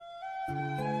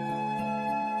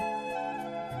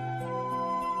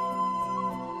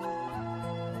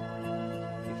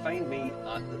You find me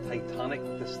at the Titanic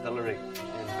Distillery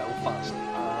in Belfast,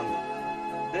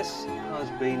 and this has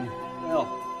been, well,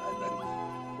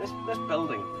 this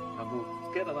building, and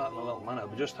we'll get to that in a little minute,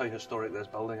 just how historic this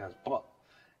building is, but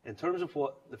in terms of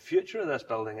what the future of this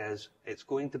building is, it's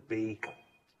going to be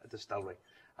a distillery.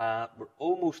 We're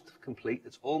almost complete,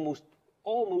 it's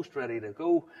almost ready to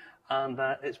go, and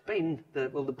it's been the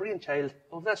brainchild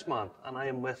of this man, and I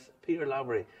am with Peter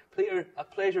Lavery. Peter, a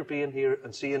pleasure being here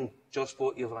and seeing just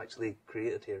what you've actually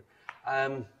created here.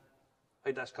 How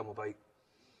did this come about?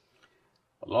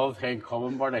 A lot of time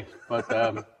coming, Barney, but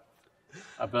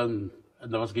I've been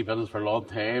in the whiskey business for a long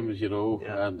time, as you know,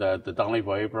 and the Donny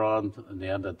Boy brand, and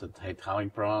then the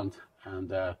Titanic brand,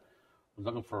 and I was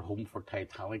looking for a home for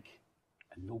Titanic,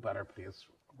 and no better place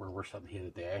where we're sitting here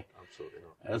today. Absolutely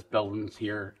not. This building's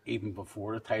here even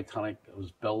before the Titanic. It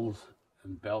was built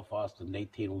in Belfast in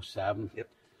 1907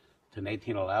 to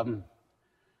 1911,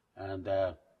 and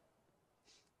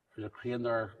there's a crane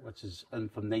there which is in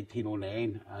from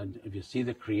 1909, and if you see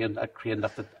the crane, that crane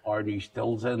lifted our new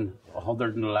stills in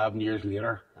 111 years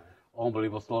later.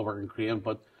 Unbelievable, still working crane.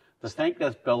 But to think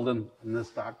this building and this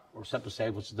dock we're sitting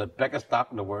beside, which is the biggest dock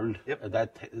in the world at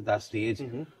that stage,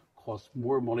 cost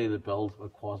more money to build than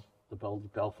it cost to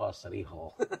build Belfast City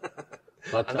Hall.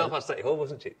 But, and Belfast City Hall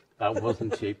wasn't cheap. That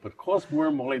wasn't cheap, but it cost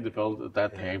more money to build at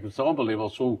that time. It's unbelievable.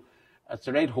 So it's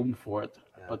the right home for it.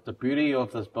 But the beauty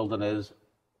of this building is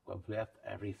we've left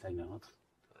everything in it.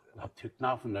 We took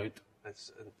nothing out.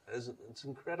 It's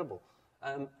incredible.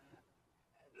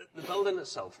 The building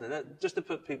itself, now, just to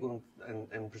put people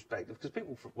in perspective, because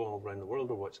people from all around the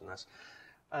world are watching this.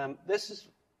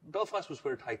 Belfast was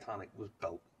where Titanic was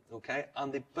built, okay?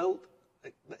 And they built,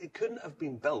 it couldn't have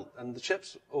been built, and the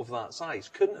ships of that size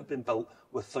couldn't have been built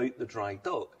without the dry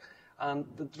dock. And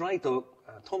the dry dock,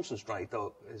 Thompson's dry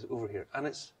dock, is over here, and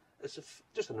it's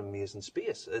just an amazing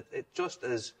space. It just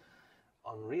is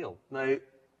unreal. Now,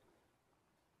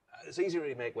 it's easier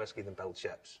to make whiskey than build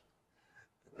ships.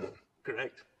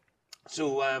 Correct.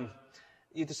 So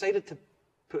you decided to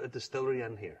put a distillery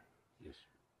in here. Yes.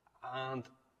 And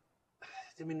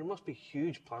I mean, there must be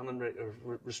huge planning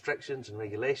restrictions and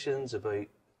regulations about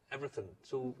everything.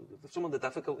 So some of the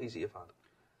difficulties that you've had.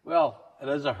 Well, it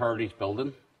is a heritage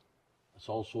building. It's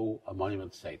also a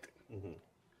monument site.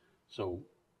 So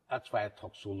that's why it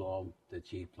took so long to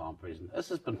achieve plan prison. This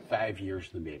has been 5 years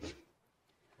in the making.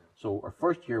 So our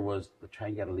first year was to try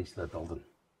and get a lease of the building.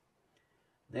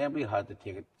 Then we had to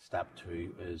take it, step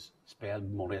two, is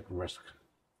spend money at risk.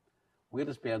 We had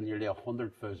to spend nearly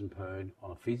 £100,000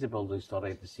 on a feasibility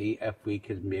study to see if we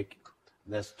could make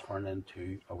this turn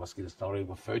into a whisky distillery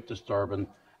without disturbing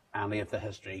any of the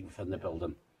history within the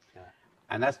building.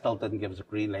 And that still didn't give us a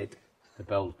green light to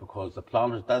build, because the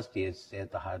planners at that stage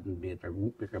said they hadn't made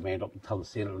their mind up until they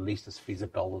seen at least this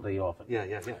feasibility of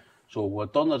it. So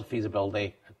we've done the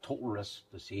feasibility, a total risk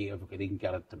to see if we could even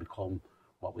get it to become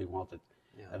what we wanted.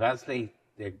 Eventually,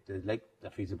 they liked the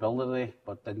feasibility,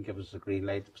 but didn't give us a green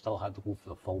light. We still had to go for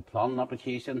the full planning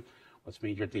application, which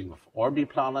means you're dealing with urban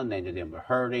planning, then you're dealing with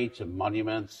heritage and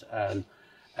monuments, and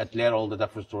it led all the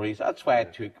different stories. That's why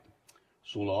it took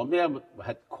so long. Then we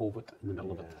had COVID in the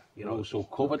middle of it, so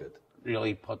COVID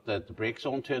really put the brakes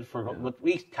onto it. But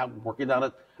we kept working on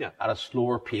it at a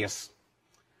slower pace.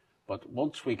 But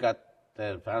once we got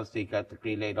the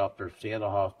green light after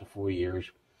 3.5 to 4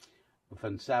 years,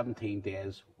 within 17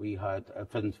 days,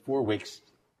 within 4 weeks,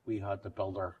 we had the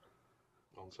builder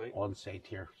on site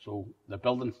here. So the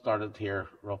building started here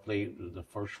roughly the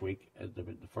first week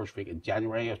in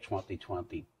January of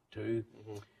 2022,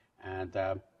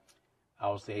 and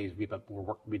obviously there's a wee bit more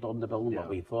work to be done in the building than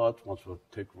we thought. Once we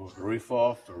took the roof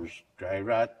off, there was dry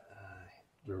rot,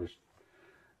 there was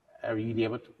you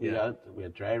name it, we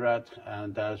had dry rot,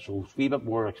 and so it's a wee bit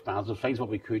more expensive, things what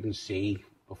we couldn't see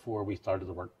before we started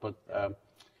the work. But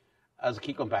as I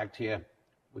keep going back to you,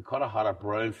 we could have had a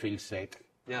brownfield site.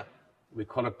 We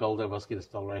could have built a whisky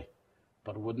distillery,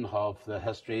 but it wouldn't have the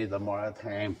history, the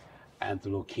maritime, and the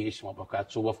location what we've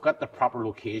got. So we've got the proper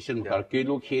location, we've got a good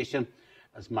location,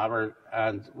 as a matter,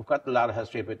 and we've got a lot of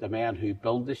history about the men who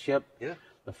built the ship,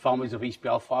 the families of East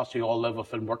Belfast who all live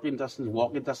within walking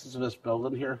distance of this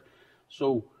building here.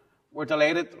 So we're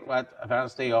delighted that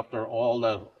eventually, after all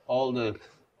the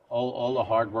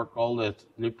hard work, all the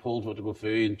loopholes we had to go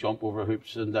through and jump over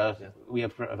hoops, and we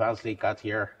have eventually got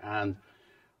here, and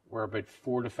we're about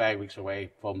 4 to 5 weeks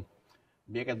away from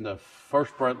making the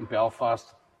first brew in Belfast.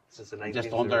 Since the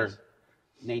just under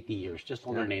 90 years, just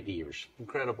under 90 years.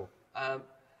 Incredible. I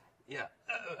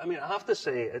mean, I have to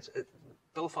say,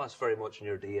 Belfast's very much in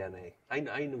your DNA. I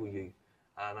know you,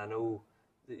 and I know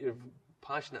that you're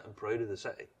passionate and proud of the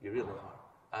city. You really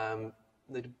are.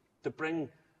 To bring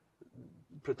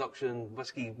production,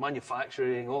 whiskey,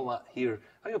 manufacturing, all that here,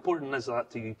 how important is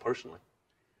that to you personally?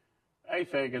 I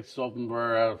think it's something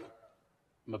where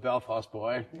I'm a Belfast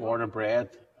boy, born and bred.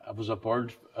 I was a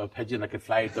bird, a pigeon that could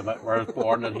fly to where I was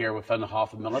born and here within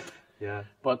half a minute. Yeah.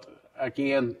 But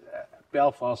again,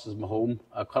 Belfast is my home.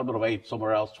 I could have been away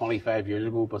somewhere else 25 years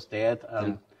ago, but stayed.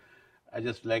 And I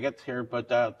just like it here.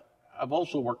 But I've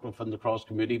also worked within the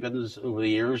cross-community business over the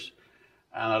years.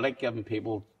 And I like giving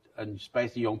people, and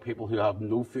especially young people who have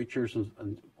no futures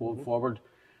and going forward,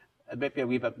 it might be a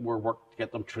wee bit more work to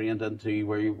get them trained into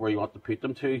where you want to put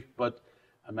them to. But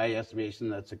in my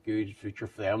estimation, it's a good future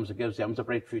for them. It gives them a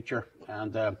bright future.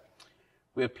 And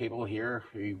we have people here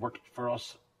who worked for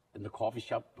us in the coffee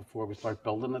shop before we started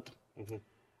building it.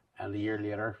 And a year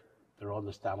later, they're on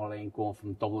the Stanley line going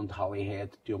from Dublin to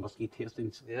Holyhead doing whiskey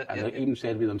tastings. And they even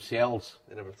said to themselves,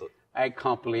 I never thought. I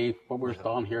can't believe what we're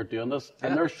down here doing this.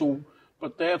 And they're so,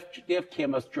 but they've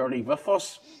came this journey with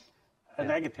us.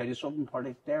 And I can tell you something,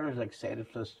 Party, they're as excited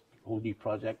for this whole new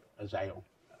project as I am.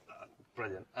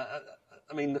 Brilliant.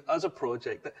 I mean, as a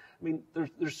project, I mean,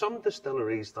 there's some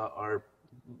distilleries that are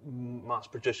mass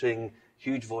producing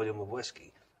huge volume of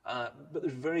whiskey, but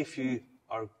there's very few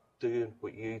are doing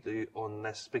what you do on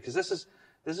this, because this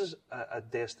is a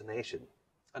destination.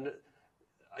 And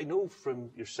I know from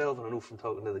yourself, and I know from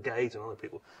talking to the guides and other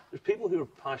people, there's people who are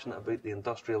passionate about the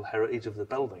industrial heritage of the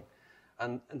building.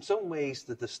 And in some ways,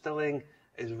 the distilling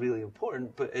is really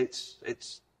important, but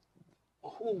it's a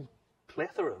whole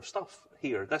plethora of stuff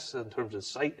here. This in terms of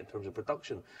site, in terms of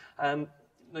production. Now,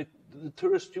 the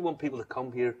tourists, you want people to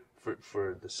come here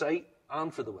for the site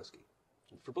and for the whiskey,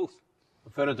 for both.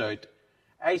 Without a doubt,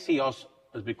 I see us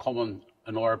as becoming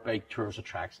another big tourist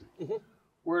attraction.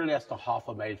 We're less than half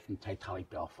a mile from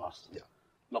Titanic Belfast.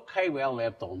 Look how well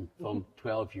they've done from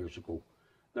 12 years ago.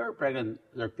 They're bringing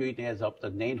their good days up to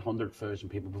 900,000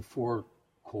 people before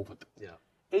COVID.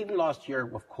 Even last year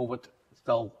with COVID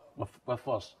still with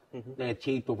us, they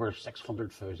achieved over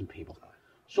 600,000 people.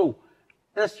 So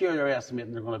this year they're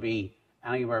estimating they're going to be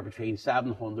anywhere between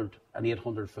 700 and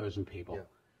 800,000 people.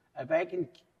 If I can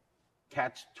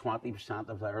catch 20%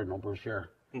 of their numbers here,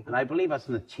 and I believe that's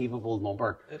an achievable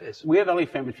number. It is. We have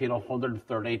anything between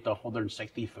 130 to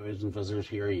 160,000 visitors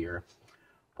here a year.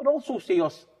 But also see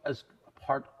us as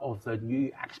part of the new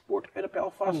export out of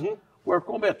Belfast. We're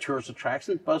going to be a tourist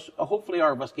attraction, but hopefully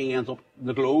our whiskey ends up in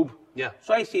the globe.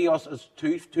 So I see us as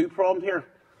two-pronged here.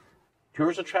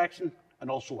 Tourist attraction and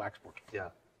also export.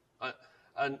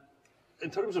 And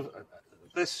in terms of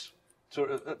this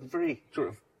sort of very sort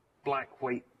of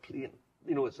black-white plain,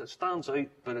 you know, it stands out,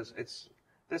 but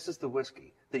this is the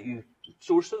whiskey that you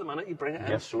source it the minute you bring it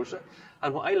in, source it.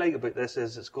 And what I like about this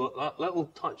is it's got that little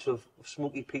touch of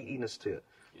smoky peatiness to it.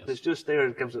 It's just there,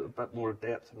 it gives it a bit more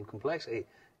depth and complexity.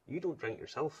 You don't drink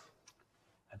yourself.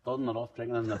 I've done enough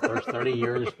drinking in the first 30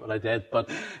 years, but I did. But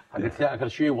I can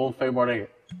assure you one thing, Marty.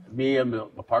 Me and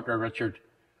my partner Richard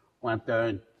went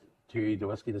down to the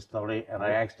whiskey distillery, and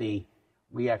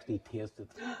we actually tasted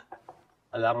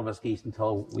a lot of whiskies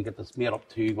until we get this made up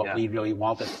to what we really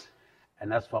wanted,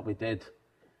 and that's what we did.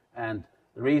 And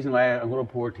the reason why I'm going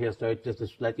to pour a taste out, just to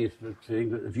let you think,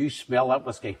 if you smell that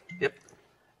whiskey,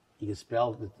 you can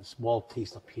smell the small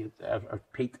taste of peat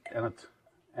in it.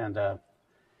 And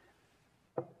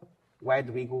why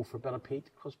do we go for a bit of peat?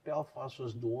 Because Belfast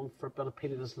was known for a bit of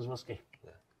peatiness in whiskey.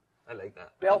 I like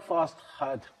that. Belfast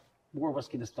had more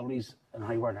whiskey distilleries in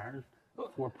Highward Ireland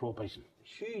before Prohibition.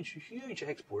 Huge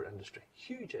export industry.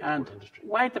 Huge export industry.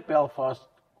 Why did Belfast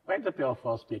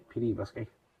make peaty whiskey?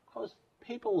 Because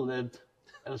people lived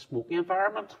in a smoky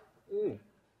environment. You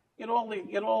had all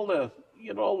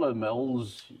the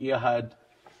mills. You had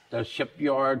the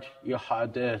shipyard. You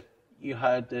had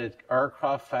the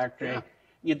aircraft factory.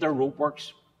 You had the rope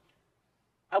works.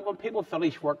 And when people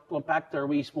finished work, went back to their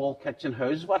wee small kitchen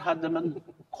houses, what had them in?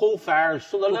 Coal fires.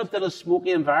 So they lived in a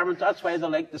smoky environment. That's why they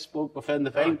like the smoke within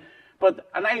the thing. And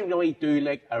I really do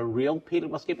like a real peated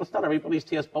whiskey. It's not everybody's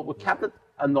taste, but we kept it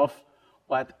enough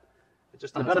that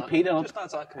a bit of peat in it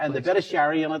and a bit of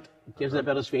sherry in it gives it a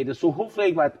bit of sweetness. So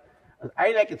hopefully,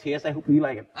 I like the taste. I hope you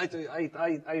like it. I do.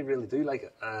 I really do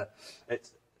like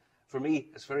it. For me,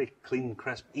 it's very clean,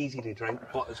 crisp, easy to drink,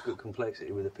 but it's got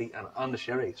complexity with the peat and the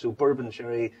sherry. So bourbon,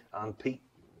 sherry, and peat,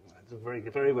 it's very,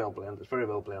 very well blended. It's very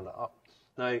well blended up.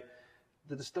 Now,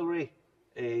 the distillery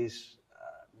is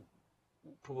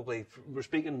probably, we're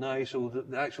speaking now, so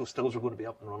the actual stills are going to be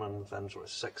up and running within sort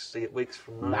of 6 to 8 weeks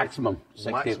from now. Maximum 6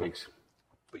 to 8 weeks.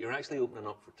 But you're actually opening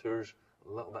up for tours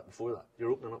a little bit before that.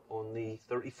 You're opening up on the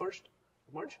 31st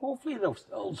of March? Hopefully the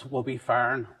stills will be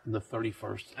firing on the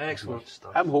 31st. Excellent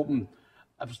stuff. I'm hoping,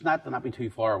 if it's not, then not be too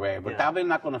far away. But Yeah. definitely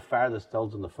not going to fire the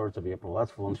stills on the 1st of April.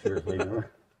 That's for one seriously.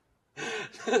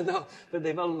 No, but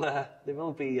they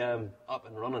will be up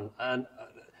and running. And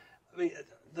I mean,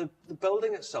 the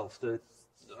building itself.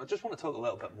 I just want to talk a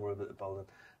little bit more about the building.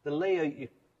 The layout.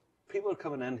 People are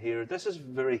coming in here. This is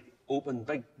very open,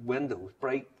 big windows,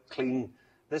 bright, clean.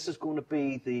 This is going to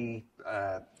be the.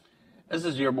 This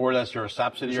is more or less your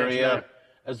reception area.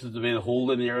 This is the main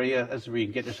holding area. This is where you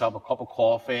can get yourself a cup of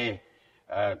coffee,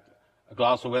 a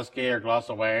glass of whiskey, or a glass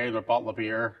of wine, or a bottle of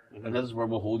beer. And this is where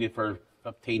we'll hold you for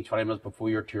 15, 20 minutes before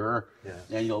your tour. Yes.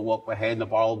 Then you'll walk behind the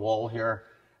barrel wall here,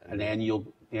 and then you'll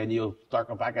start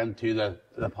going back into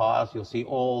the past. You'll see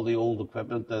all the old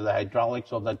equipment, the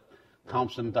hydraulics of the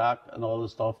Thompson dock and all the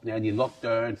stuff. And then you look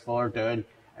down, far down,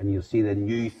 and you'll see the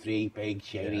new 3 big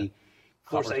shiny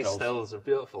Forsyth stills are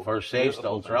beautiful. Forsyth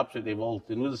stills are absolutely well.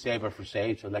 They know the same about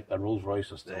Forsyth, so like the Rolls Royce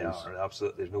stills. They are,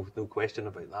 absolutely. There's no question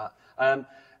about that.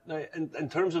 Now, in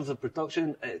terms of the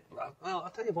production, well, I'll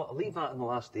tell you what, I'll leave that in the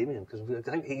last Damien, because I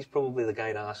think he's probably the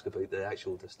guy to ask about the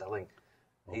actual distilling.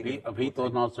 If he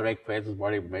doesn't answer the right questions,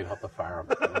 Marty, we might have to fire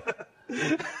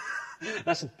him.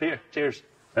 Listen, Peter, cheers.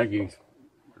 Thank you.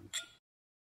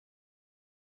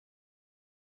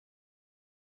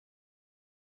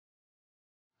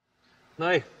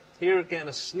 Now, here getting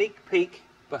a sneak peek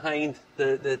behind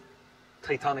the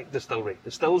Titanic distillery.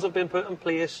 The stills have been put in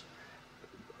place.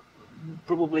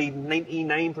 Probably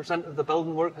 99% of the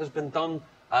building work has been done.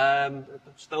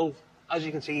 Still, as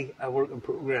you can see, a work in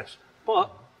progress.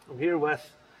 But I'm here with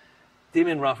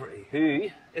Damien Rafferty, who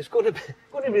is going to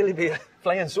really be a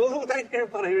flying solo down here,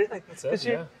 buddy. Really, That's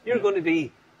it, you're going to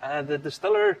be the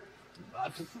distiller.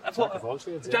 Jack of all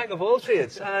trades. Jack of all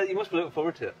trades. You must be looking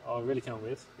forward to it. Oh, I really can't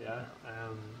wait. Yeah,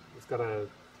 we've got a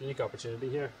unique opportunity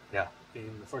here. Yeah.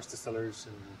 Being the first distillers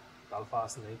in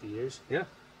Belfast in 90 years. Yeah.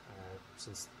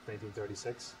 Since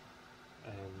 1936.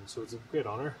 So it's a great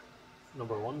honour,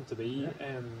 number one, to be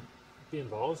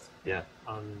involved. Yeah.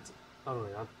 And not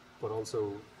only that, but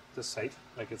also this site,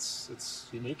 like it's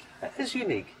unique. It is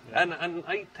unique, Yeah. and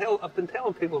I've been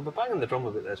telling people, I've been banging the drum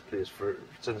about this place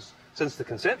since the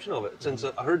conception of it, since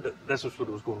I heard that this was what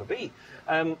it was going to be.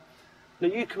 Now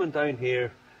you coming down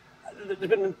here, there's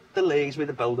been delays with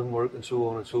the building work and so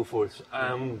on and so forth,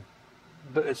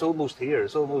 but it's almost here.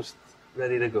 It's almost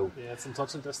ready to go. Yeah, it's in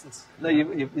touching distance. Now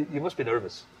you must be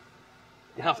nervous.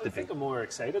 You have I to think be. I'm more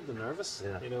excited than nervous.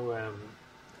 Yeah. You know,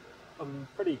 I'm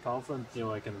pretty confident. You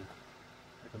know, I can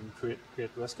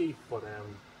create whiskey, but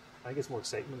I think it's more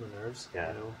excitement than nerves.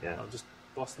 Yeah, You know, yeah. I'm just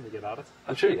busting to get at it.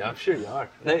 I'm sure you are.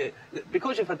 Now,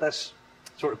 because you've had this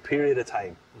sort of period of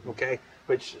time, okay,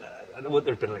 which I know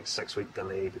there's been like 6-week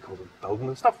delay because of building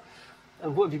and stuff.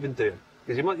 And what have you been doing?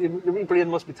 Because your wee brain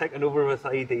must be taking over with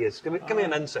ideas. Give me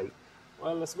an insight.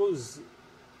 Well, I suppose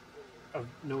I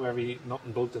know every nut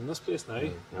and bolt in this place now.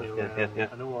 You know, yeah.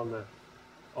 I know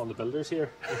all the builders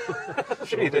here.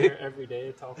 Sure I'm you do. here every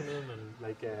day talking to them, and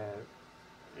like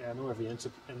I know every inch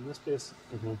in this place.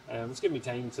 It's given me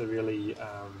time to really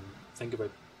think about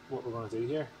what we're going to do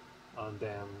here, and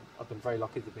I've been very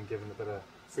lucky to have been given a bit of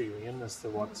free rein as to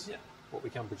what we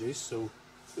can produce. So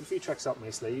I've got a few tricks up my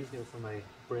sleeve, you know, from my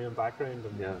brewing background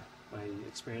and my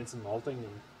experience in malting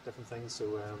and different things.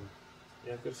 So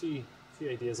I've got a few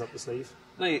ideas up the sleeve.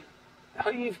 Now, how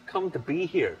you've come to be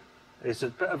here is a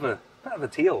bit of a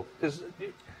tale, because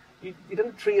you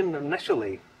didn't train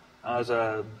initially as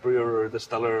a brewer or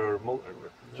distiller or malter.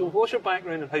 So what's your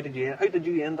background and how did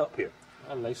you end up here?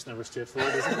 Well, life's never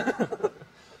straightforward, isn't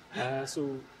it?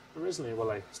 So originally,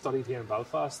 well, I studied here in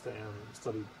Belfast,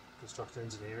 studied construction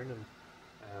engineering, and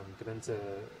got into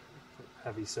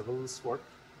heavy civils work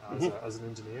as an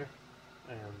engineer,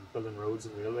 building roads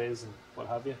and railways and what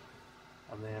have you.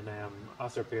 And then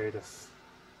after a period of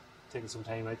taking some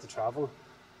time out to travel,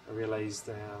 I realised,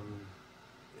 that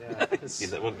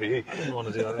one for you. I didn't want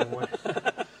to do that anymore.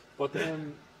 But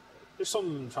there's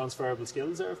some transferable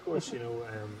skills there, of course. You know,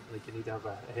 like you need to have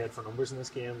a head for numbers in this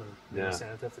game and a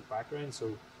scientific background,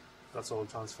 so that's all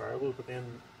transferable. But then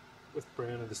with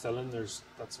brewing and distilling, there's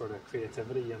that sort of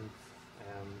creativity and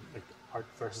like art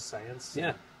versus science.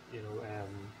 Yeah. You know,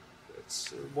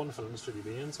 it's a wonderful industry to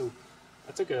be in. So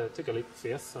I took a leap of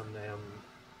faith, and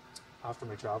after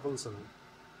my travels, and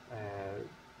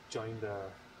joined a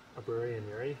brewery in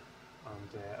Uri,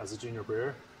 and as a junior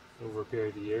brewer, over a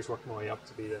period of years, worked my way up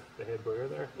to be the head brewer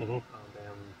there. And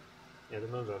the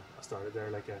minute I started there,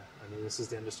 like I knew this is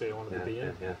the industry I wanted to be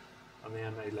in. And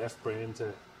then I left brewing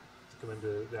to come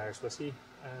into the Irish whiskey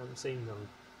scene,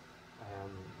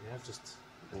 I've just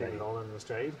And taken it now- all in the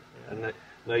stride. Yeah. And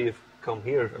now you've come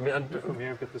here. I mean, From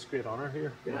here, I've got this great honour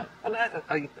here. yeah, and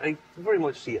I very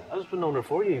much see it as an honour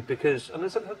for you because, and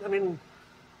it's, I mean,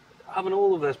 having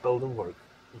all of this building work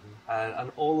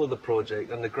and all of the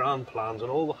project and the grand plans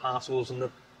and all the hassles and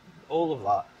all of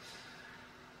that,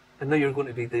 and now you're going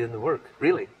to be doing the work.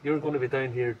 Really, you're going to be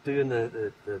down here doing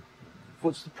the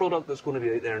what's the product that's going to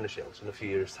be out there in the shelves in a few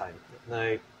years' time.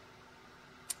 Now,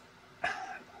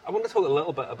 I want to talk a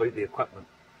little bit about the equipment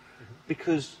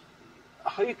because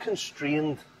how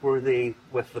constrained were they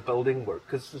with the building work?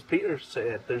 Because as Peter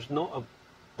said, there's not a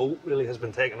bolt really has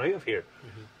been taken out of here,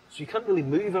 so you can't really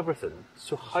move everything.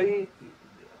 So how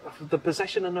the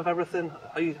positioning of everything,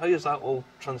 how has that all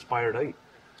transpired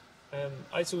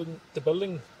out? So the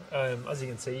building, as you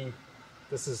can see,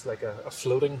 this is like a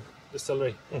floating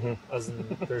distillery, as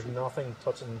in there's nothing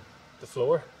touching the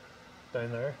floor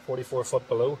down there, 44 foot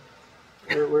below.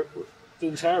 The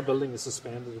entire building is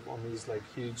suspended on these like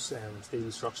huge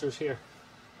steel structures here,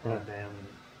 and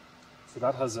so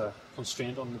that has a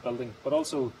constraint on the building. But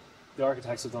also, the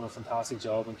architects have done a fantastic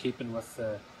job in keeping with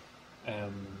the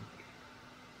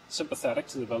sympathetic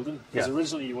to the building. Because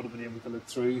originally you would have been able to look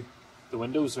through the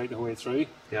windows right the whole way through.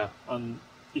 Yeah. And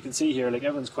you can see here, like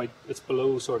everyone's it's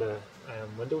below sort of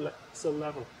sill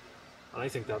level. And I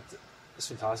think that is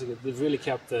fantastic. They've really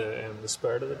kept the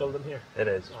spirit of the building here. It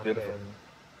is. It's And, beautiful. and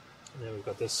then we've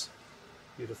got this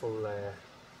beautiful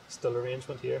still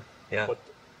arrangement here. Yeah. But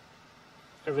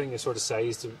everything is sort of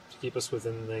sized to keep us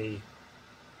within the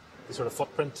sort of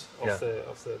footprint of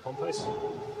the pump house.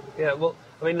 Yeah, well,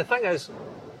 I mean, the thing is,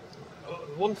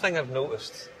 one thing I've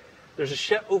noticed, there's a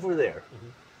ship over there,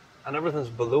 and everything's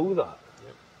below that.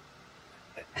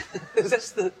 Is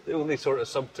this the only sort of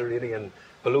subterranean,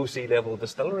 below sea level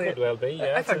distillery? Could well be,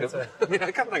 yeah. I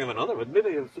can't think of another one. Maybe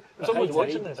if someone's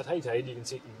watching this. At high tide, you can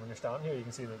see, when you're standing here, you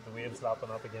can see the waves lapping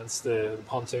up against the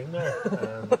pontoon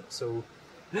there. So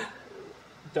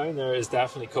down there is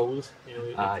definitely cold.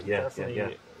 You know,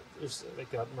 definitely. There's like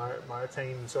that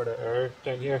maritime sort of air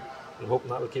down here. I'm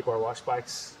hoping that will keep our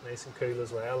washbacks nice and cool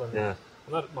as well. And, and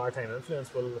that maritime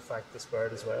influence will affect the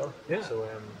spirit as well. Yeah. So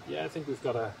I think we've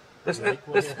got a. This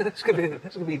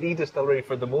could be the distillery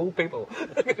for the mole people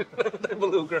down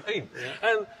below ground.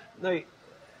 Yeah. Now,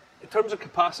 in terms of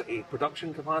capacity,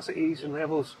 production capacities and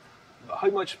levels, how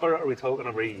much spirit are we talking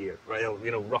every year? Right,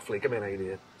 you know, roughly. Give me an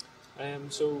idea.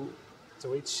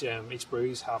 So each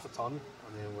brew is half a ton,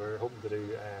 and then we're hoping to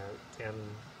do 10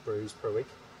 brews per week,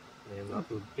 and then that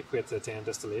will equate to 10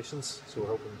 distillations. So we're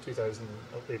hoping 2,000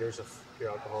 litres of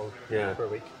pure alcohol per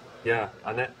week. Yeah,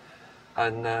 and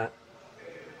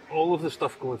all of the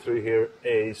stuff going through here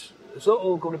it's not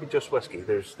all going to be just whiskey.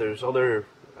 There's other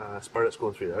spirits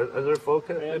going through there. Is there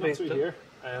vodka? Not through here.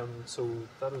 So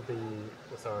that'll be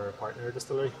with our partner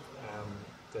distillery.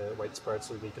 The white spirits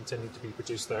will be continued to be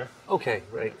produced there. Okay,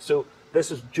 right. So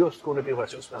this is just going to be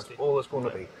whiskey. That's all it's going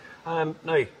to be. Now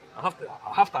I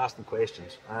have to ask them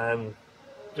questions.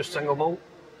 Just single malt?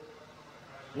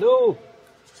 No.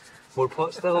 More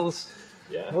pot stills.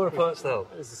 More pot still.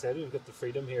 As I said, we've got the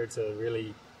freedom here to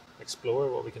really explore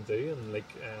what we can do, and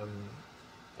like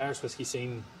Irish whiskey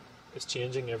scene is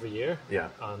changing every year. Yeah.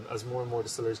 And as more and more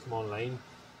distilleries come online,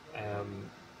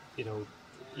 you know,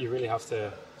 you really have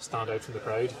to stand out from the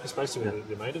crowd, especially with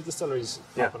the amount of distilleries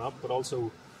popping up, but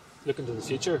also look into the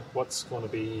future, what's going to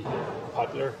be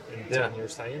popular in 10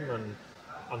 years' time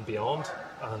and beyond.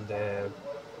 And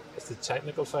if the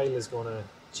technical file is going to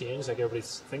change like everybody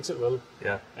thinks it will,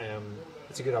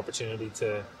 it's a good opportunity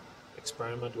to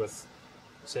experiment with,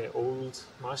 say, old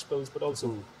mash bills, but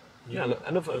also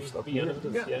innovative stuff. Be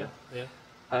innovative,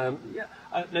 Now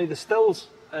the stills,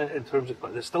 in terms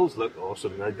of the stills look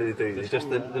awesome. They do. They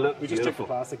look beautiful. We just took the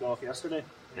plastic off yesterday.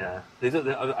 Yeah,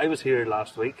 I was here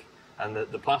last week, and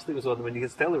the plastic was on when you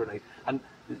could tell they were nice. And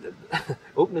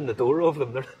opening the door of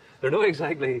them, they're not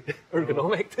exactly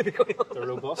ergonomic to be going on. They're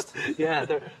robust. Yeah,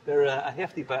 they're a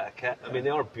hefty bit of kit. I mean, they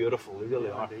are beautiful. They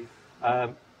really are.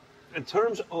 In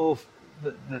terms of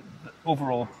the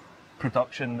overall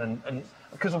production, and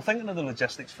because I'm thinking of the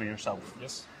logistics for yourself.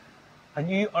 Yes. And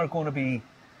you are going to be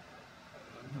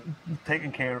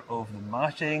taking care of the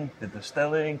mashing, the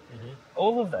distilling,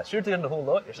 all of this. You're doing the whole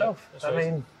lot yourself. Yeah, I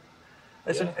mean,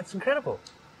 it's incredible.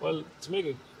 Well, to make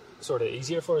it sort of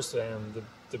easier for us,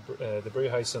 the brew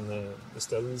house and the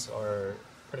stills are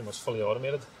pretty much fully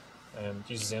automated. It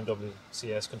uses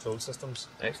MWCS control systems.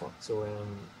 Excellent. So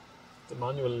the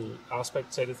manual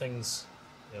aspect side of things,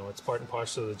 you know, it's part and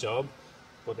parcel of the job.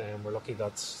 But we're lucky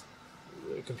that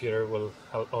the computer will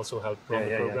also help run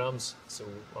the programs, so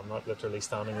I'm not literally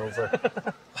standing over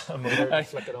a motor to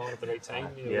flick it on at the right time.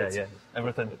 You know,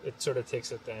 Everything. It sort of takes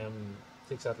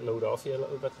that load off you a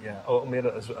little bit. Yeah, automate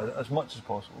it as much as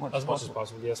possible. As much as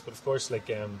possible, yes. But of course, like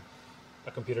a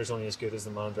computer's only as good as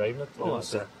the man driving it. Oh,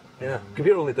 that's it. Yeah,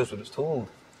 computer only does what it's told.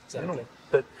 Exactly. You know?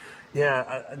 But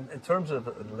yeah, in terms of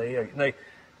the layout, now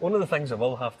one of the things I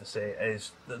will have to say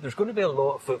is that there's going to be a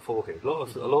lot of footfall here, a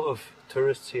lot of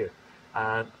tourists here,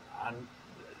 and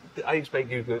I expect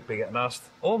you to be getting asked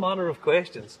all manner of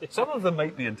questions. Some of them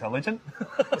might be intelligent.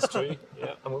 It's true.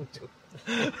 Yeah, I won't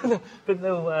joke. But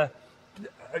no,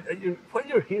 when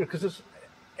you're here, because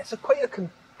it's quite a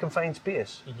confined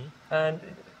space, and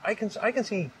I can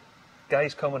see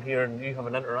guys coming here, and you have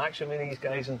an interaction with these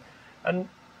guys, and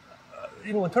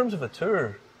you know, in terms of a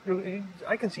tour,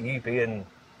 I can see you being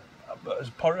as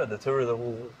part of the tour, the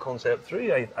whole concept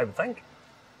through. I would think.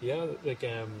 Yeah, like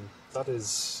that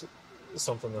is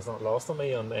something that's not lost on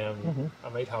me, and I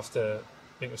might have to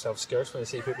make myself scarce when I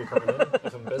see people coming in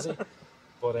if I'm busy.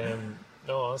 But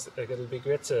no, honestly, like, it'll be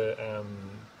great to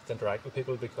interact with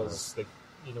people, because, like,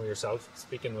 you know yourself,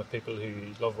 speaking with people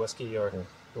who love whiskey or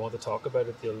who want to talk about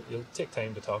it, you'll take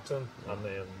time to talk to them,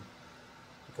 and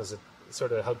because it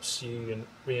sort of helps you and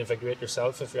reinvigorate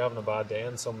yourself if you're having a bad day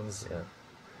and someone's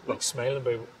like smiling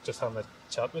about just having a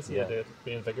chat with you. It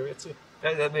reinvigorates you.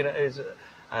 I mean, it is.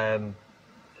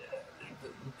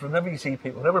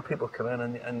 Whenever people come in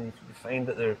and you find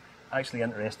that they're actually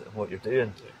interested in what you're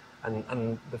doing,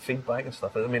 and the feedback and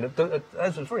stuff. I mean, it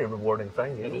is a very rewarding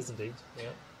thing. It is indeed. Yeah.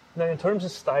 Now, in terms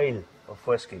of style of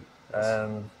whiskey,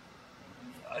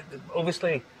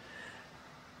 obviously,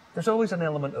 there's always an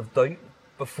element of doubt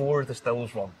before the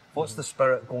stills run. What's the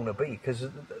spirit going to be? Because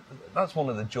that's one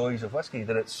of the joys of whiskey,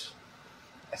 that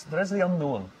there is the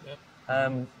unknown. Yeah.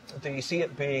 Do you see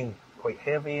it being quite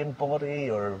heavy in body,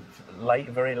 or light,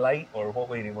 very light, or what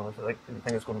way do you want to think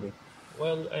it's going to be?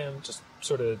 Well, just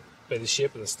sort of by the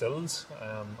shape of the stills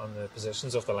and the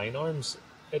positions of the line arms,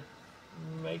 it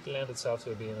might lend itself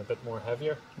to being a bit more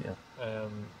heavier. Yeah.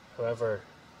 However,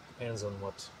 depends on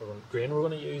what grain we're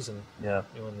going to use, and you know,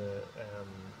 and the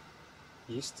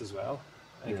yeast as well.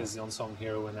 I think is the unsung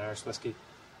hero in Irish whiskey.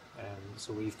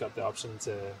 So we've got the option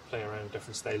to play around with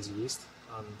different styles of yeast,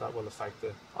 and that will affect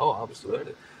the. Oh,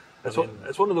 absolutely. It's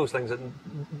one of those things that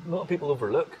a lot of people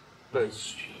overlook, but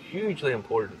it's hugely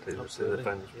important to the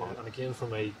finished product. And again, from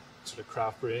my sort of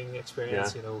craft brewing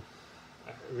experience, you know,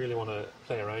 I really want to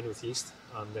play around with yeast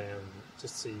and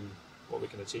just see what we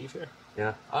can achieve here.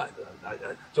 Yeah,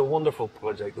 it's a wonderful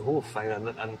project, the whole thing,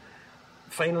 and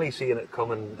finally seeing it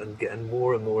come and getting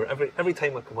more and more. Every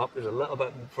time I come up, there's a little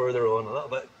bit further on, a little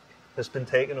bit that's been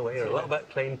taken away, or a little bit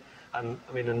clean. And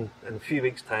I mean, in a few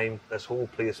weeks' time, this whole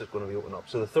place is going to be opened up.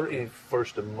 So the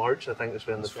 31st of March, I think, is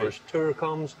when the first tour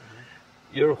comes.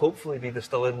 You'll hopefully be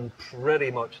distilling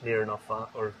pretty much near enough that,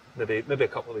 or maybe a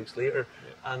couple of weeks later,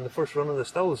 and the first run of the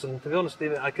stills. And to be honest,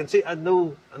 David, I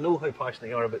know how passionate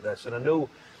you are about this, and I know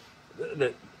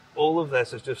that all of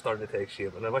this is just starting to take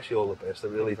shape, and I wish you all the best. I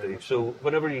really do. So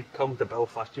whenever you come to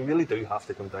Belfast, you really do have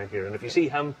to come down here, and if you see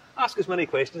him, ask as many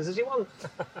questions as you want.